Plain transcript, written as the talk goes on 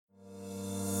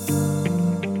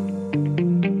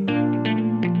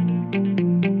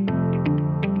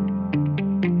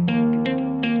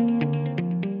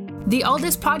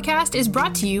This podcast is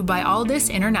brought to you by Aldis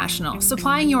International,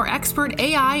 supplying your expert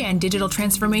AI and digital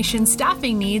transformation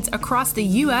staffing needs across the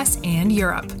US and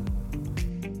Europe.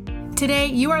 Today,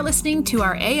 you are listening to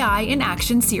our AI in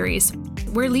Action series,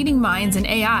 where leading minds in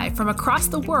AI from across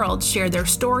the world share their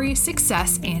story,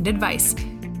 success, and advice.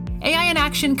 AI in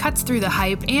Action cuts through the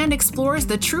hype and explores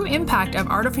the true impact of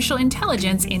artificial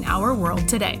intelligence in our world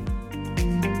today.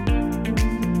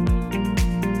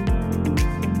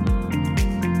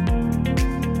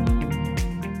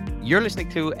 You're listening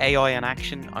to AI in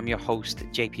Action. I'm your host,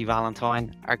 JP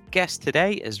Valentine. Our guest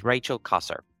today is Rachel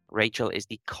Cossar. Rachel is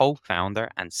the co-founder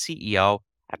and CEO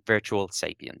at Virtual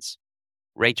Sapiens.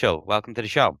 Rachel, welcome to the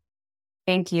show.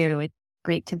 Thank you. It's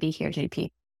great to be here, JP.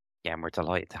 Yeah, and we're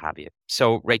delighted to have you.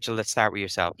 So, Rachel, let's start with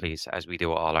yourself, please, as we do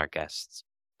with all our guests.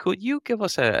 Could you give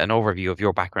us an overview of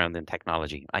your background in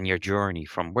technology and your journey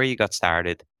from where you got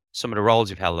started, some of the roles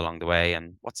you've held along the way,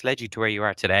 and what's led you to where you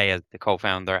are today as the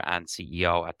co-founder and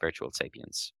CEO at Virtual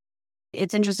Sapiens?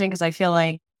 It's interesting because I feel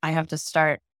like I have to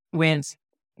start with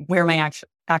where my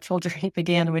actual journey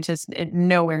began, which is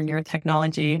nowhere near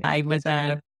technology. I was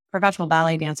a professional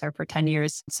ballet dancer for 10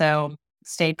 years, so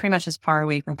stayed pretty much as far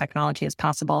away from technology as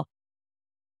possible.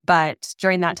 But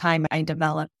during that time, I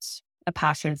developed a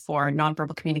passion for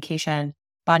nonverbal communication,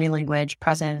 body language,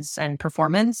 presence, and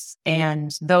performance.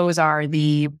 And those are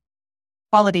the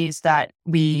qualities that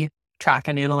we track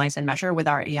and analyze and measure with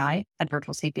our AI at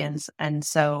Virtual Sapiens. And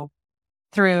so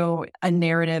through a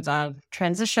narrative of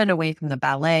transition away from the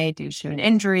ballet due to an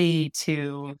injury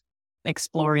to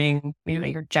exploring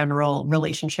your general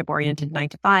relationship-oriented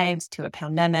 9-to-5s to a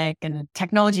pandemic, and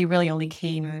technology really only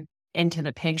came into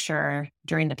the picture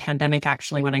during the pandemic,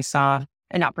 actually, when I saw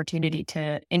an opportunity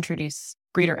to introduce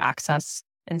greater access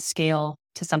and scale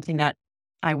to something that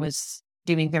I was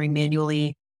doing very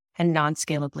manually and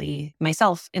non-scalably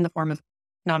myself in the form of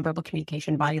nonverbal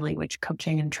communication, body language,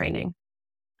 coaching, and training.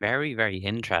 Very, very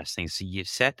interesting. So you've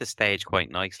set the stage quite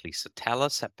nicely. So tell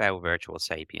us about Virtual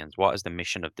Sapiens. What is the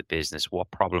mission of the business? What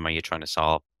problem are you trying to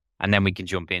solve? And then we can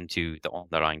jump into the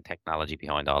underlying technology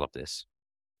behind all of this.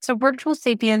 So Virtual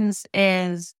Sapiens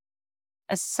is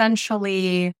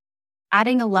essentially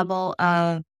adding a level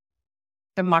of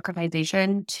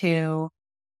democratization to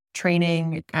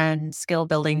training and skill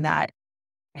building that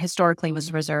historically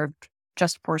was reserved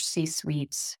just for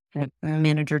C-suites,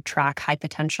 manager track, high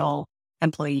potential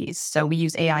employees. So we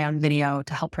use AI on video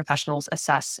to help professionals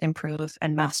assess, improve,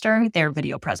 and master their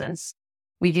video presence.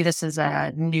 We view this as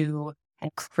a new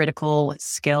and critical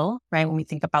skill, right? When we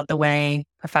think about the way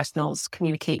professionals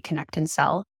communicate, connect, and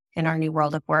sell in our new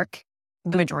world of work,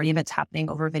 the majority of it's happening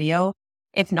over video,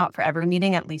 if not for every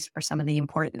meeting, at least for some of the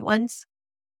important ones.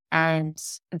 And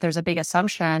there's a big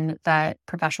assumption that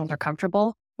professionals are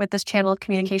comfortable with this channel of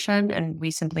communication. And we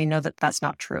simply know that that's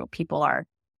not true. People are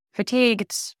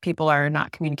fatigued. People are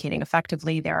not communicating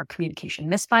effectively. There are communication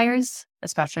misfires,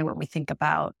 especially when we think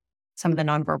about some of the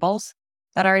nonverbals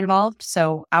that are involved.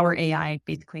 So our AI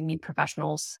basically meet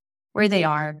professionals where they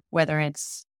are, whether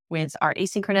it's with our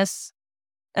asynchronous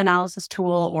analysis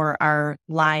tool or our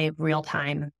live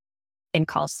real-time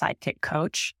in-call sidekick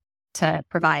coach to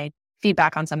provide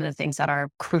feedback on some of the things that are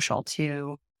crucial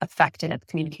to effective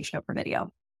communication over video.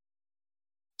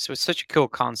 So it's such a cool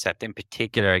concept, in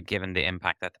particular, given the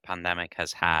impact that the pandemic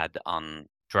has had on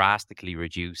drastically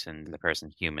reducing the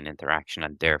person-human interaction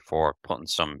and therefore putting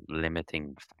some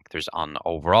limiting factors on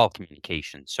overall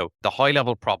communication. So the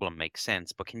high-level problem makes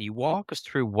sense, but can you walk us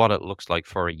through what it looks like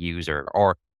for a user,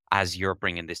 or as you're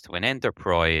bringing this to an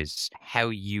enterprise, how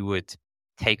you would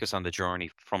take us on the journey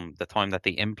from the time that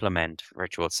they implement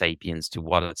Virtual Sapiens to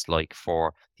what it's like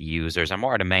for the users, and what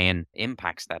are the main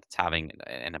impacts that it's having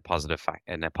in a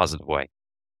positive way?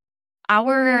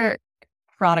 Our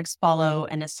products follow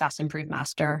an assess, improve,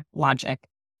 master logic.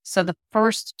 So the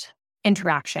first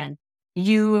interaction,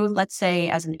 you, let's say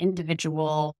as an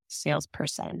individual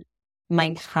salesperson,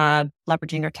 might have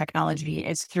leveraging our technology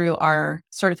is through our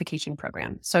certification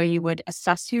program. So you would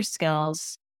assess your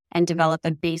skills and develop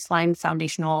a baseline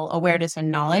foundational awareness and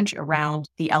knowledge around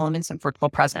the elements of virtual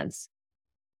presence.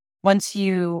 Once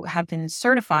you have been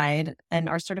certified, and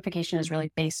our certification is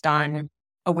really based on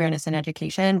awareness and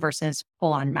education versus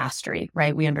full-on mastery,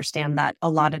 right? We understand that a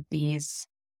lot of these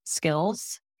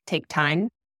skills take time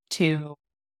to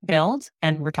build,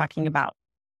 and we're talking about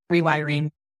rewiring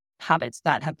habits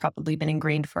that have probably been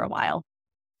ingrained for a while.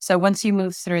 So once you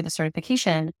move through the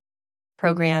certification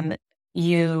program,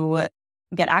 you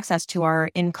get access to our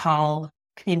in-call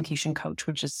communication coach,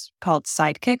 which is called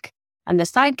Sidekick. And the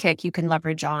Sidekick you can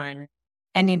leverage on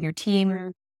any of your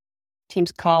Teams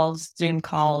calls, Zoom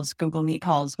calls, Google Meet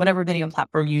calls, whatever video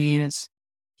platform you use.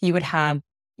 you would have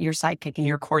your sidekick in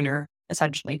your corner,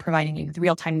 essentially providing you with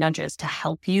real-time nudges to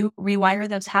help you rewire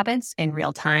those habits in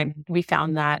real time. We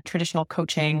found that traditional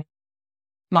coaching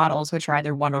models, which are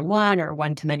either one-on-one or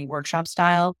one-to-many workshop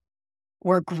style,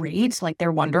 were great. Like,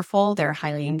 they're wonderful, they're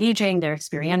highly engaging, they're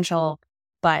experiential,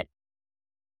 but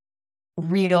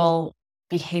real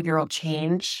behavioral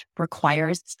change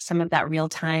requires some of that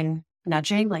real-time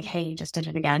nudging, like, hey, you just did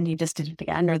it again,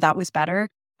 or that was better,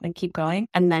 and keep going.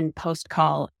 And then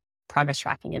post-call progress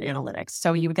tracking and analytics.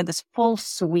 So you would get this full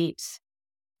suite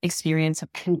experience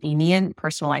of convenient,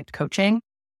 personalized coaching.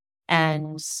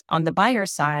 And on the buyer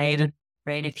side,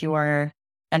 right, if you are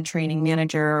a training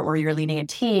manager or you're leading a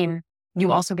team,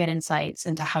 you also get insights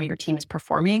into how your team is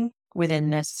performing within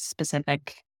this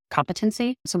specific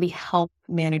competency. So we help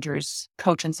managers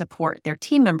coach and support their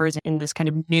team members in this kind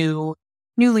of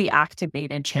newly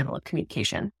activated channel of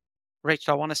communication.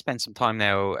 Rachel, I want to spend some time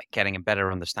now getting a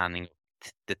better understanding of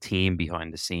the team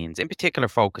behind the scenes, in particular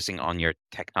focusing on your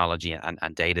technology and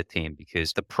data team,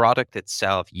 because the product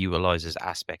itself utilizes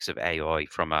aspects of AI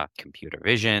from a computer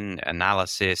vision,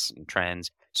 analysis, and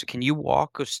trends. So can you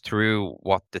walk us through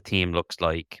what the team looks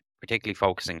like, particularly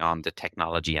focusing on the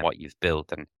technology and what you've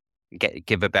built, and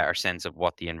give a better sense of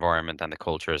what the environment and the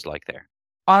culture is like there?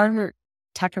 Our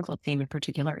technical team in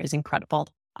particular is incredible.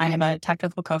 I am a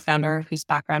technical co-founder whose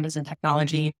background is in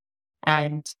technology,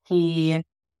 and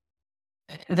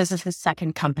this is his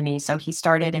second company. So he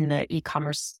started in the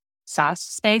e-commerce SaaS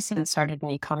space and started an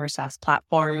e-commerce SaaS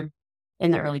platform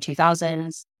in the early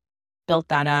 2000s, built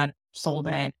that up, sold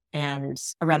it. And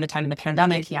around the time of the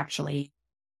pandemic, he actually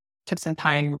took some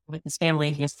time with his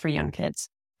family. He has 3 young kids,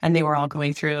 and they were all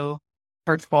going through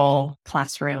virtual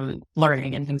classroom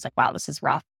learning. And he was like, wow, this is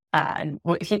rough. And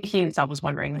he himself was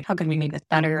wondering, like, how can we make this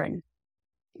better? And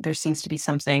there seems to be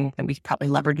something that we could probably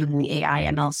leverage in the AI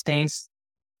ML space.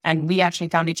 And we actually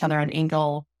found each other on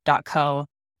angle.co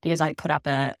because I put up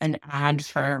an ad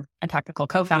for a technical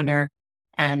co-founder.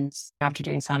 And after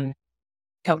doing some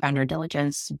co-founder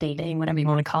diligence, dating, whatever you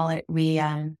want to call it, we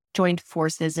joined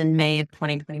forces in May of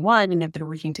 2021 and have been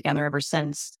working together ever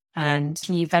since. And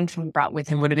he eventually brought with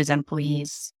him one of his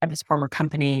employees at his former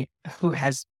company, who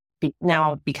has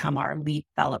now become our lead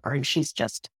developer. And she's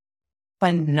just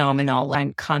phenomenal.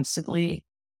 I'm constantly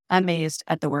amazed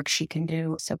at the work she can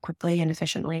do so quickly and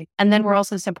efficiently. And then we're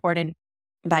also supported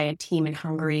by a team in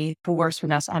Hungary who works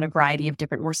with us on a variety of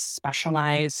different, more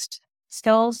specialized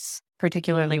skills,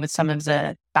 particularly with some of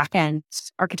the back-end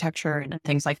architecture and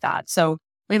things like that. So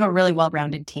we have a really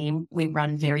well-rounded team. We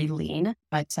run very lean,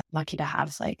 but lucky to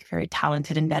have like very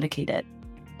talented and dedicated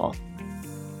people.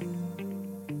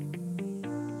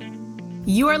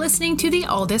 You are listening to the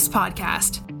Aldis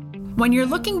Podcast. When you're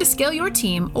looking to scale your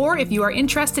team, or if you are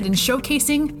interested in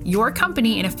showcasing your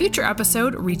company in a future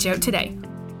episode, reach out today.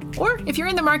 Or if you're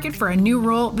in the market for a new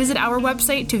role, visit our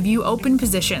website to view open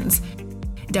positions,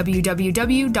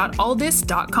 www.aldis.com.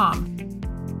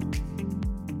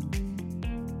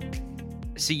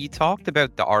 So you talked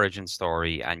about the origin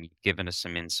story and you've given us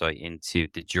some insight into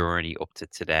the journey up to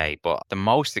today, but the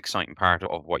most exciting part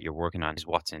of what you're working on is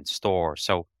what's in store.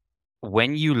 So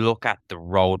when you look at the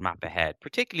roadmap ahead,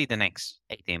 particularly the next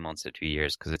 18 months to 2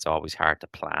 years, because it's always hard to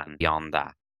plan beyond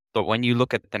that. But when you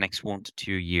look at the next 1 to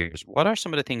 2 years, what are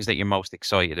some of the things that you're most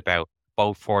excited about,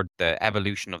 both for the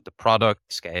evolution of the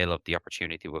product, scale of the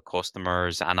opportunity with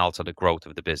customers, and also the growth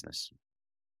of the business?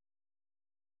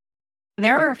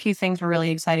 There are a few things we're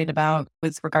really excited about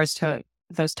with regards to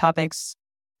those topics.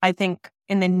 I think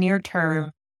in the near term,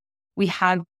 we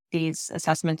have these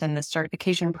assessments and the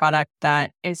certification product that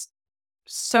is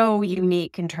so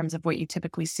unique in terms of what you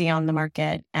typically see on the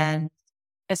market. And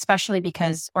especially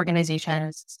because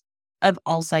organizations of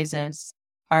all sizes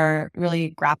are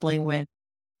really grappling with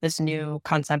this new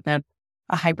concept of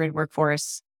a hybrid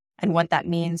workforce and what that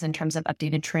means in terms of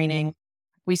updated training.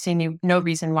 We see no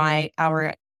reason why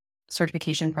our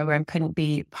certification program couldn't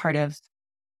be part of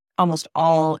almost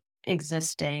all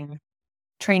existing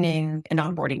training and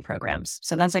onboarding programs.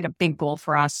 So that's like a big goal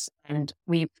for us. And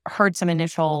we've heard some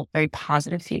initial very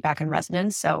positive feedback and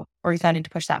resonance. So we're excited to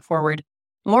push that forward.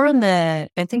 I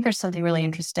think there's something really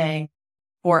interesting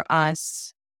for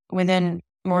us within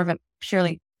more of a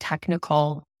purely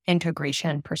technical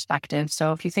integration perspective.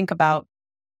 So if you think about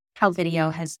how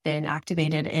video has been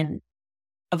activated in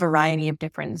a variety of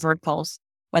different verticals,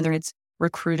 whether it's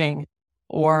recruiting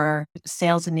or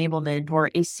sales enablement or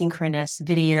asynchronous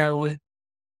video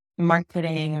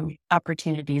marketing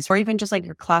opportunities, or even just like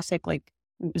your classic like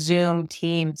Zoom,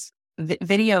 Teams,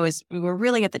 we're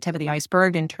really at the tip of the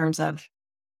iceberg in terms of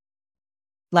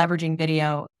leveraging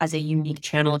video as a unique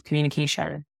channel of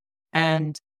communication.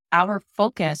 And our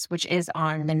focus, which is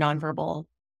on the nonverbal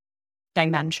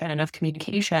dimension of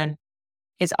communication,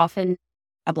 is often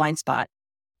a blind spot.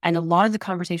 And a lot of the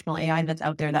conversational AI that's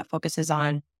out there that focuses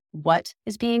on what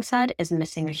is being said is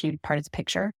missing a huge part of the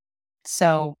picture.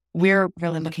 So we're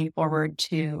really looking forward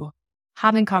to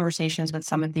having conversations with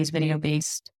some of these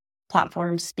video-based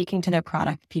platforms, speaking to their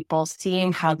product people,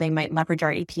 seeing how they might leverage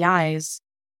our APIs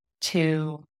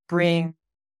to bring,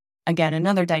 again,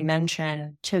 another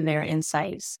dimension to their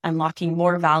insights, unlocking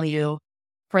more value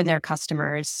for their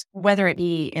customers, whether it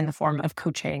be in the form of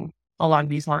coaching along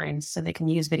these lines so they can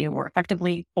use video more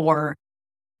effectively, or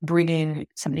bringing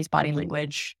some of these body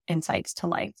language insights to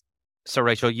light. So,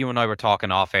 Rachel, you and I were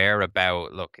talking off air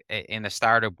about, look, in the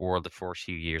startup world, the first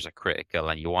few years are critical,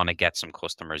 and you want to get some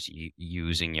customers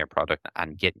using your product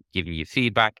and giving you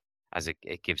feedback, as it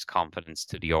gives confidence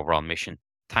to the overall mission.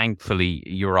 Thankfully,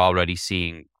 you're already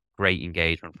seeing great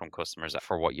engagement from customers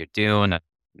for what you're doing, and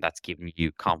that's giving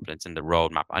you confidence in the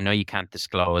roadmap. I know you can't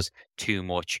disclose too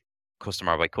much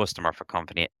customer by customer for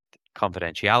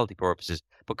confidentiality purposes,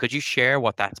 but could you share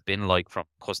what that's been like from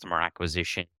customer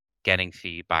acquisition, getting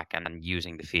feedback, and then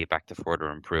using the feedback to further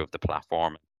improve the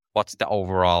platform? What's the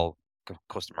overall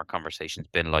customer conversations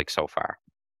been like so far?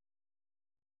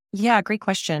 Yeah, great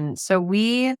question. So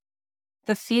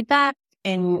the feedback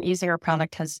in using our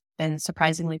product has been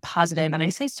surprisingly positive. And I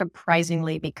say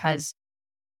surprisingly because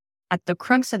at the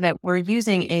crux of it, we're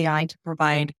using AI to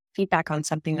provide feedback on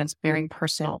something that's very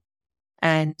personal.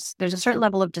 And there's a certain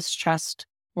level of distrust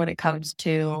when it comes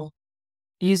to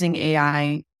using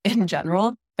AI in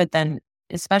general, but then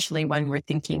especially when we're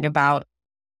thinking about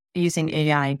using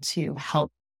AI to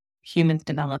help humans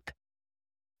develop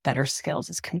better skills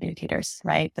as communicators,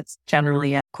 right? That's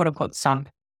generally a quote unquote soft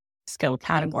skill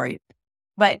category.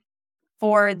 But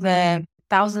for the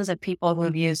thousands of people who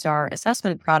have used our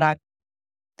assessment product,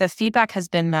 the feedback has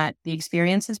been that the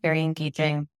experience is very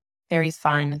engaging, very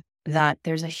fun, that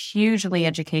there's a hugely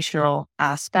educational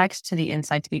aspect to the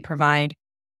insights we provide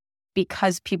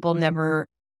because people never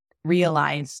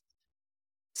realize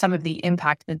some of the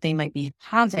impact that they might be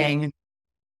having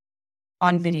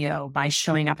on video by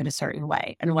showing up in a certain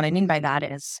way. And what I mean by that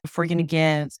is if we're going to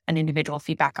give an individual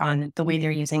feedback on the way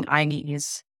they're using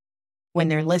IEs when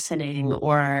they're listening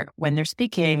or when they're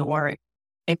speaking, or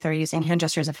if they're using hand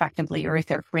gestures effectively, or if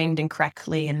they're framed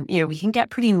incorrectly. And, we can get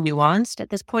pretty nuanced at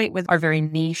this point with our very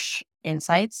niche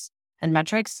insights and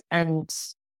metrics. And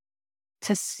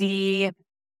to see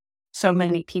so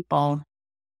many people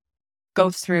go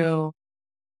through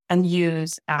and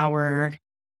use our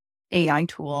AI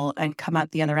tool and come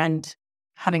out the other end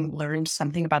having learned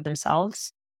something about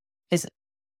themselves is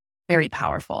very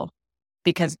powerful,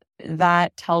 because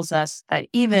that tells us that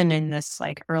even in this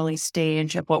early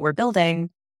stage of what we're building,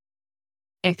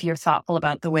 if you're thoughtful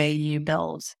about the way you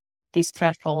build these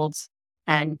thresholds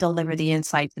and deliver the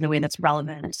insights in a way that's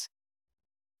relevant,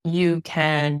 you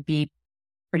can be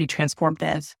pretty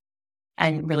transformative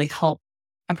and really help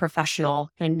a professional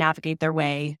and navigate their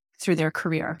way through their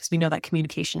career. Because we know that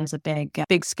communication is a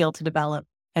big skill to develop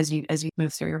as you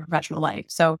move through your professional life.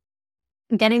 So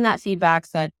getting that feedback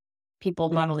that people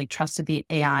not only trusted the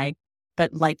AI,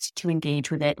 but liked to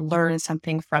engage with it, learn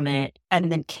something from it,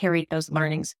 and then carry those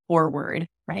learnings forward,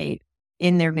 right,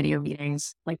 in their video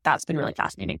meetings. That's been really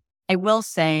fascinating. I will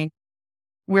say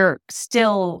we're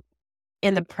still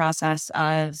in the process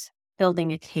of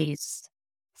building a case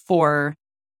for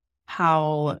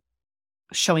how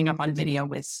showing up on video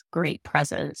with great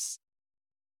presence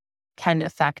can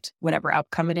affect whatever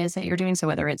outcome it is that you're doing. So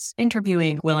whether it's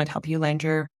interviewing, will it help you land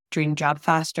your dream job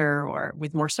faster or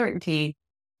with more certainty,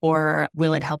 or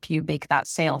will it help you make that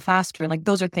sale faster?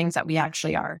 Those are things that we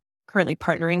actually are currently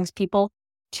partnering with people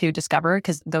to discover,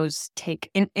 because those take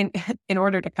in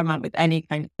order to come out with any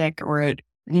kind of thick or a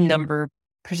number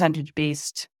percentage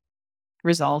based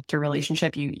result or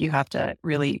relationship, you have to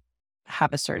really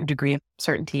have a certain degree of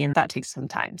certainty, and that takes some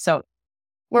time. So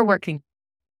we're working.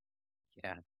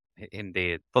 Yeah,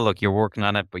 indeed. But look, you're working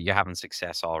on it, but you're having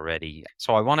success already.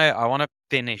 So I wanna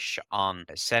finish on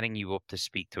setting you up to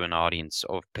speak to an audience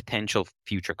of potential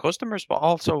future customers, but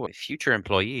also future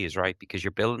employees, right? Because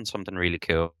you're building something really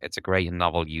cool. It's a great and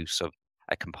novel use of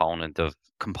a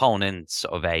components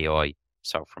of AI.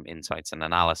 So from insights and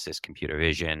analysis, computer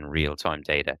vision, real-time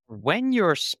data. When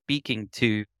you're speaking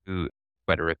to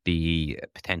whether it be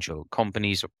potential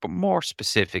companies, but more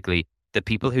specifically, the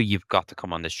people who you've got to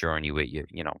come on this journey with you,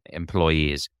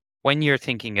 employees, when you're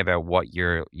thinking about what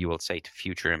you will say to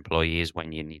future employees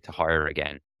when you need to hire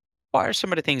again, what are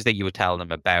some of the things that you would tell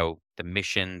them about the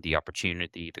mission, the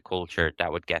opportunity, the culture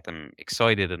that would get them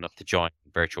excited enough to join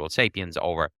Virtual Sapiens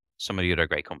over some of the other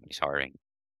great companies hiring?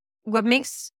 what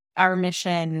makes our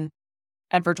mission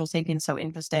at Virtual Sapiens so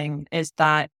interesting is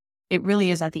that it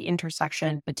really is at the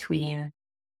intersection between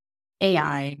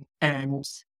AI and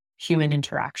human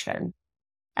interaction.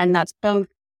 And that's both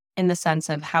in the sense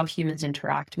of how humans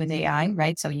interact with AI,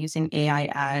 right? So using AI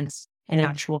as an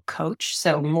actual coach.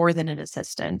 So more than an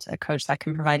assistant, a coach that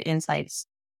can provide insights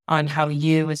on how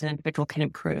you as an individual can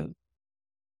improve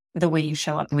the way you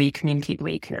show up, the way you communicate, the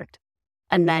way you connect.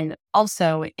 And then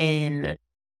also in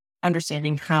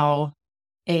understanding how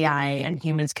AI and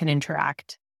humans can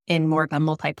interact in more of a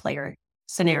multiplayer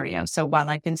scenario. So while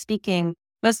I've been speaking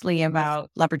mostly about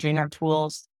leveraging our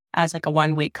tools as like a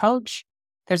one-way coach,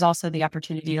 there's also the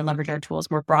opportunity to leverage our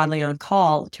tools more broadly on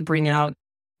call to bring out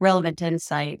relevant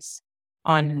insights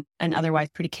on an otherwise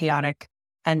pretty chaotic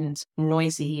and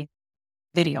noisy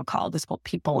video call. There's both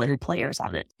people and players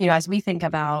on it. As we think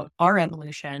about our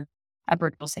evolution at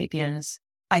Virtual Sapiens,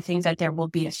 I think that there will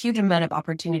be a huge amount of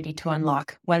opportunity to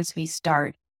unlock once we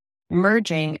start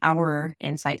merging our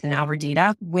insights and our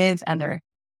data with other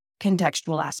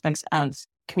contextual aspects of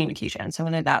communication. So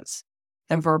whether that's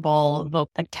the verbal,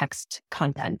 like text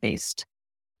content-based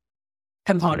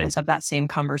components of that same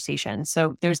conversation.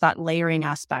 So there's that layering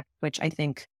aspect, which I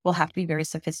think will have to be very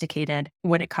sophisticated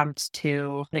when it comes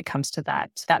to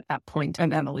that point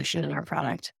of evolution in our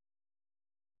product.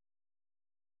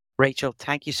 Rachel,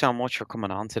 thank you so much for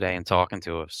coming on today and talking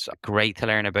to us. Great to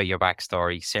learn about your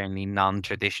backstory. Certainly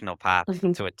non-traditional path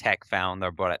to a tech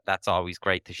founder, but that's always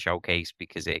great to showcase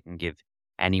because it can give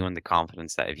anyone the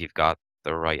confidence that if you've got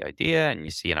the right idea and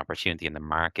you see an opportunity in the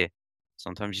market,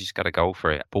 sometimes you just got to go for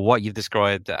it. But what you've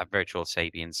described at Virtual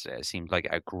Sapiens seems like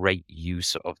a great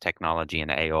use of technology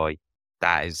and AI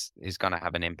that is going to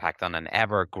have an impact on an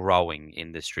ever-growing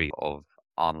industry of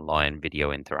online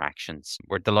video interactions.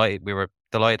 We were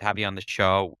delighted to have you on the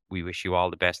show. We wish you all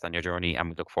the best on your journey and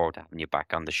we look forward to having you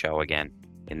back on the show again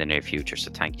in the near future. So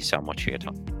thank you so much for your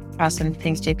time. Awesome.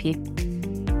 Thanks, JP.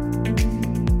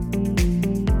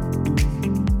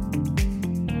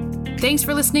 Thanks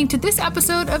for listening to this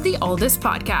episode of the All This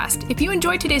Podcast. If you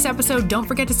enjoyed today's episode, don't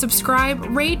forget to subscribe,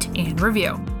 rate, and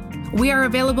review. We are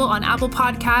available on Apple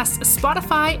Podcasts,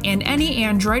 Spotify, and any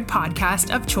Android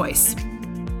podcast of choice.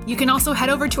 You can also head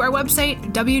over to our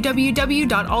website,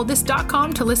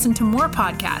 www.allthis.com, to listen to more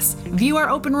podcasts, view our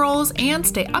open roles, and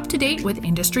stay up to date with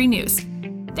industry news.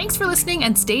 Thanks for listening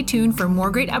and stay tuned for more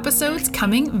great episodes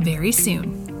coming very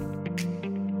soon.